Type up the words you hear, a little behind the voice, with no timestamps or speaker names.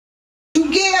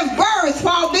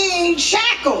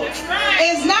shackled.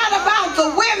 It's not about the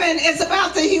women, it's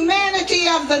about the humanity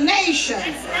of the nation.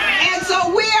 And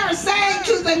so we are saying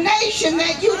to the nation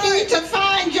that you need to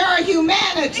find your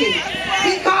humanity,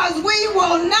 because we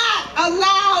will not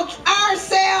allow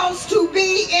ourselves to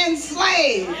be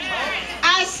enslaved.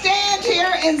 I stand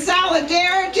here in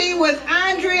solidarity with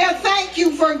Andrea. Thank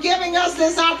you for giving us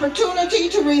this opportunity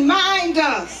to remind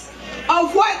us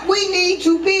of what we need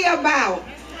to be about.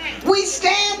 We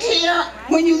stand here,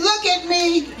 when you look at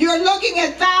me, you're looking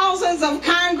at thousands of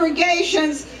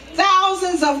congregations,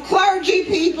 thousands of clergy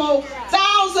people,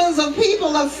 thousands of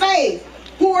people of faith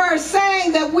who are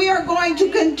saying that we are going to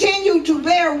continue to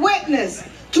bear witness,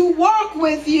 to walk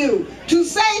with you, to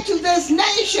say to this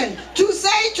nation, to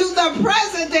say to the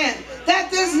president that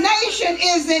this nation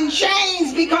is in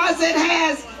chains because it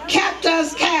has kept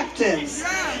us captives.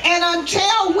 And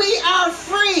until we are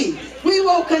free, we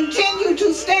will continue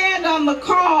to stand on the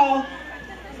call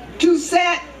to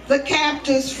set the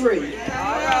captives free.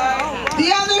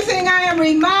 The other thing I am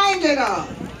reminded of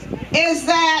is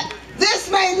that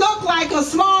this may look like a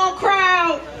small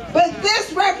crowd, but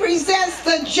this represents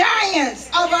the giants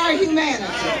of our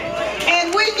humanity.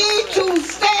 And we need to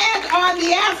stand on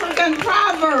the African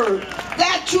proverb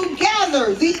that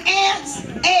together the ants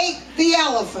ate the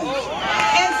elephant.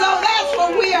 And so that's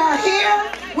what we are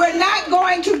here. We're not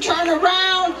going to turn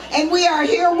around, and we are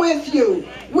here with you.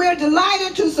 We're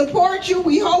delighted to support you.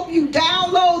 We hope you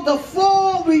download the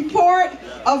full report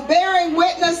of Bearing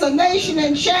Witness, A Nation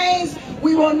in Chains.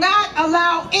 We will not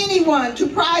allow anyone to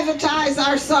privatize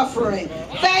our suffering.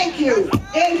 Thank you.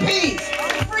 In peace.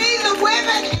 Free the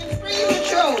women and free the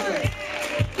children.